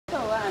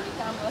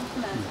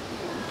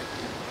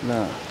ल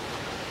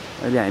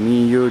अहिले हामी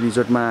यो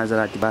रिजोर्टमा आज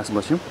राति बास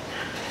बस्यौँ।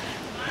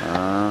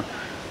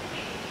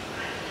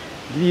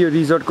 यो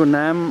रिजोर्टको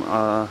नाम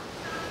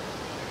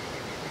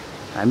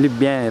हामीले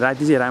बिहान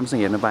राति चाहिँ राम्रोसँग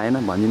हेर्न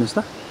पाएन, भनिदिनुहोस्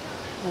त।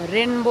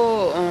 Rainbow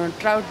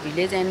trout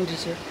village and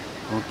resort.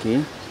 Okay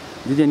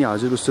दिदी, अनि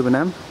हजुरको शुभ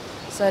नाम?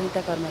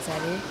 सरिता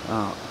कर्मचारी।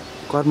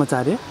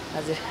 कर्मचारी?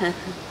 हजुर।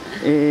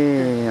 ए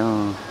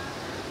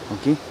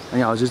ओके,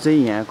 अनि हजुर चाहिँ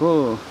यहाँको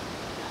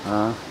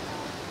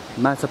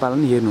माछा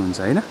पालन हेर्नुहुन्छ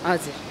होइन?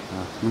 हजुर।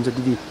 हुन्छ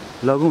दिदी,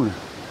 लगौँ न,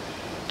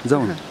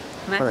 जाउँ न।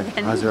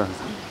 हजुर।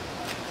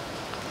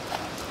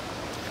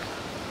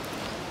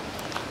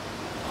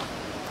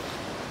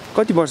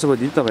 कति वर्ष भयो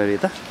दिदी तपाईँहरू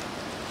यता?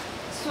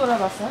 16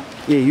 वर्ष।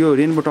 ए यो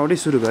रेनबो ट्राउटै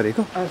सुरु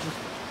गरेको? हजुर।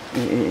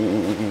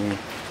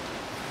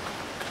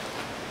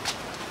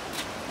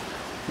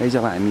 ए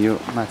जब हामी यो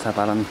माछा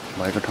पालन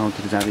भएको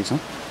ठाउँतिर जाँदैछौँ,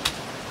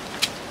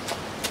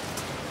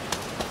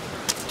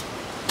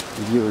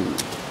 यो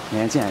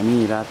यहाँ चाहिँ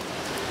हामी रात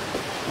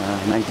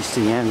नाइट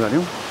स्टे यहाँ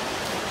गऱ्यौँ।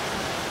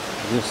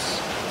 यस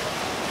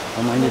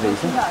रमाइलो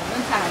रहेछ।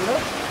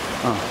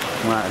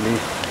 उहाँहरूले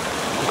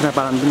कुखुरा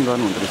पालन पनि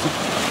गर्नुहुँदो रहेछ।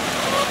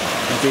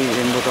 चाहिँ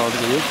रेनबो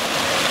ट्राउटको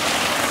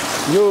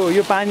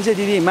यो पानी चाहिँ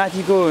दिदी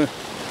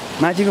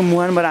माथिको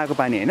मुहानबाट आएको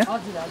पानी होइन?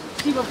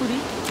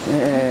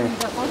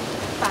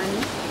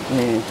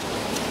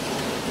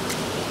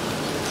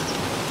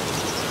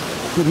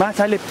 त्यो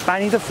माछाले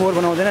पानी त फोहोर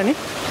बनाउँदैन नि?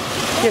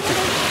 के छ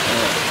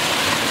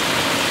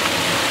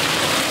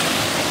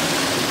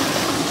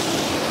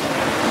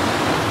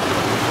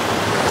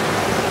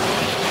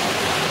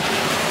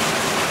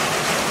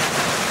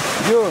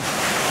यो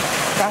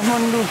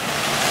काठमाडौँ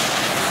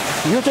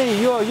यो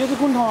चाहिँ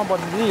कुन ठाउँमा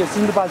पर्छ दिदी? यो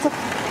सिन्धुपाल्चोक?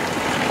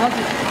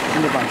 हजुर,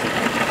 सिन्धुपाल्चोक।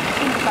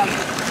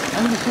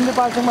 अनि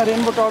सिन्धुपाल्चोकमा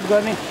रेनबो ट्राउट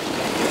गर्ने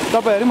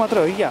तपाईँहरू मात्र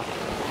हो कि क्या?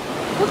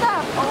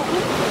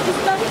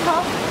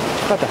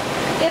 कता?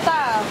 यता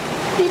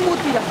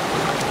टिमुतिर।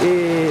 ए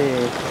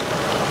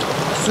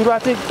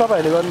सुरुवात चाहिँ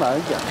तपाईँहरूले गर्नुभयो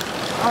कि क्या?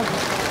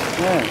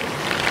 हजुर।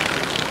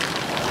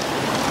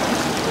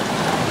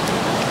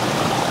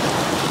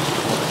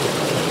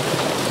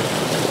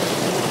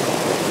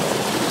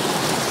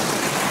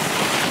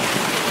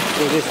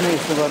 रेसमै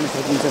यस्तो गर्न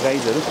सकिन्छ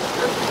गाइजहरू।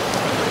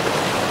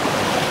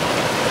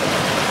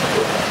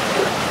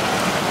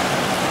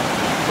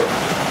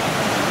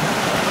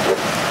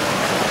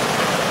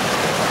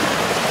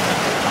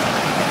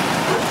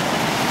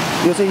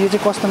 यो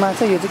चाहिँ कस्तो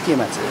माछा? यो चाहिँ के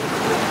माछा?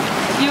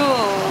 यो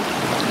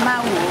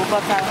माउ हो,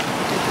 बच्चा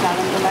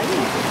पालनको लागि।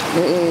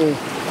 ए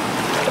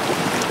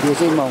यो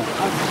चाहिँ माउ।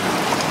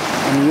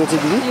 अनि यो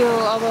चाहिँ दिदी? यो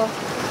अब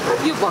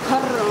यो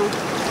भर्खर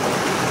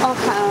अब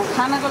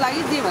खानको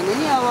लागि जे भने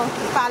नि अब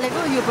पालेको,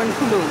 यो पनि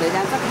ठुलो हुँदै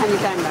जान्छ, खाने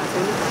टाइम भएको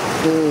छैन।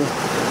 ए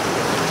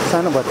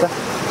सानो बच्चा?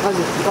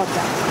 हजुर,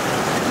 बच्चा।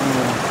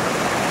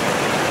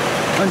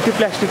 अनि त्यो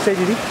प्लास्टिक चाहिँ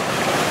दिदी?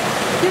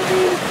 त्यो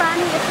चाहिँ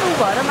पानी यस्तो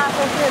भएर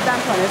माछा चाहिँ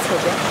जान्छ भनेर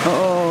छोड्यो।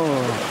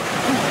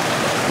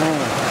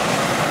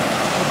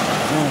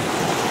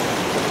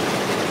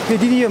 त्यो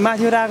दिदी यो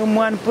माथिबाट आएको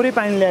मुहान पुरै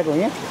पानी ल्याएको हो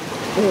यहाँ?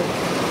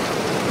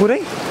 पुरै?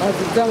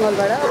 हजुर,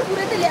 जङ्गलबाट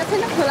पुरै त ल्याएको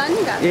छैन, खोला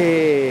नि गएको।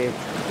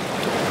 ए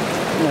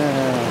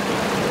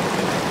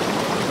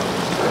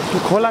त्यो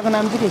खोलाको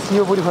नाम चाहिँ के?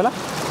 शिवपुरी खोला?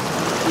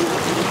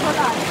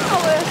 खोला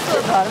अब यस्तो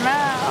झरना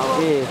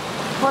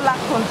खोला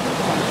खोल्छु।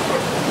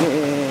 ए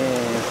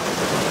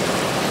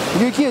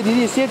यो के हो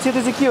दिदी? सेतो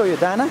चाहिँ के हो यो?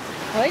 दाना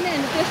होइन,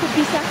 त्यसको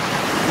पिसा।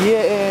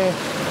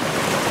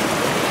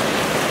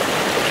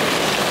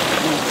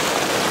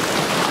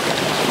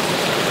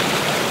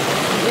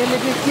 यसले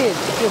चाहिँ के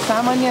त्यो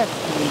सामान्य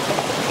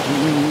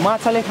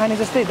माछाले खाने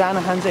जस्तै दाना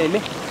खान्छ यसले?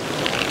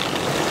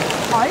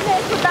 होइन,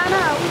 यसको दाना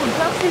हुन्छ,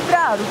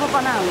 सिद्राहरूको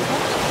पना हुन्छ।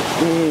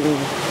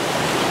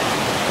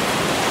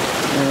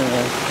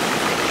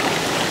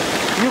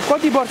 यो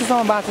कति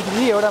वर्षसम्म बाँच्छ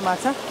दिदी एउटा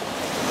माछा?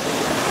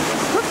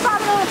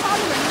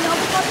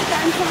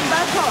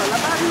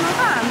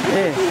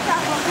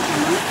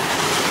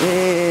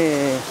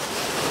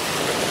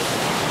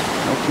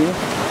 ओके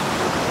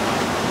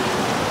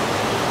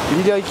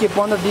दिदी, अहिले के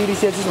 15 डिग्री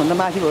सेल्सियस भन्दा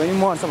माथि भयो भने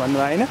मर्छ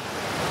भन्नुभयो होइन?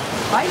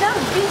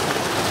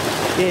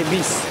 ए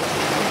 20।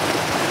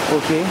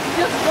 ओके।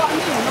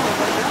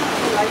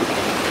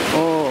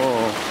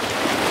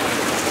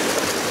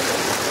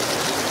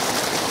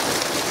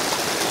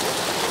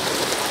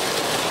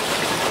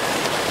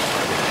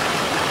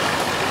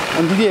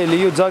 अनि दिदीहरूले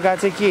यो जग्गा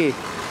चाहिँ के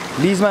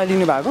लिजमा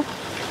लिनु भएको?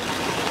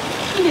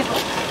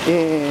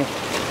 ए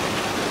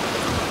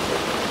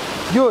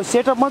यो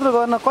सेटअप मात्र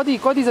गर्न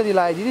कति जति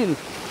लाग्यो दिदी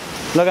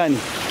लगानी?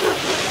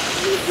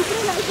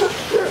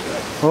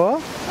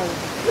 हो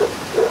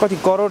कति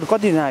करोड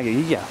कति लाग्यो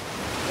कि क्या?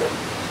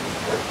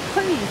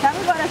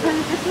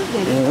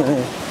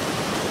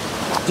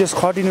 त्यस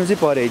खटिनु चाहिँ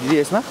पऱ्यो दिदी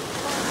यसमा।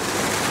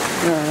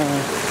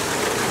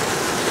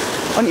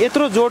 अनि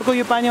यत्रो जोडको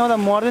यो पानी आउँदा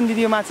मर्दैन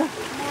दिदी यो माछा?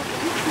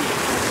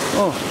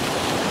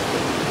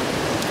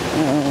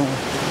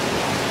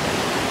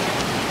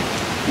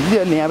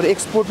 दिदीहरूले यहाँबाट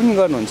एक्सपोर्ट पनि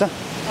गर्नुहुन्छ?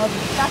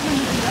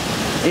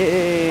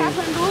 ए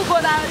काठमाडौँ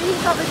गोदावरी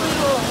तपाईँको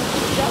यो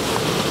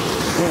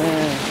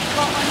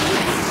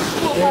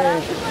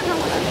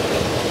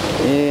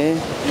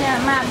यहाँ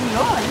मार्ने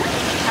हो होइन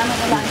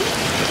खानको लागि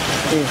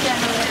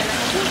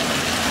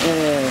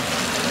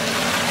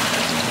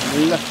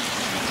ल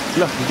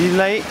ल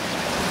दिदीलाई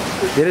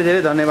धेरै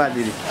धेरै धन्यवाद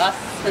दिदी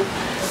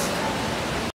हस्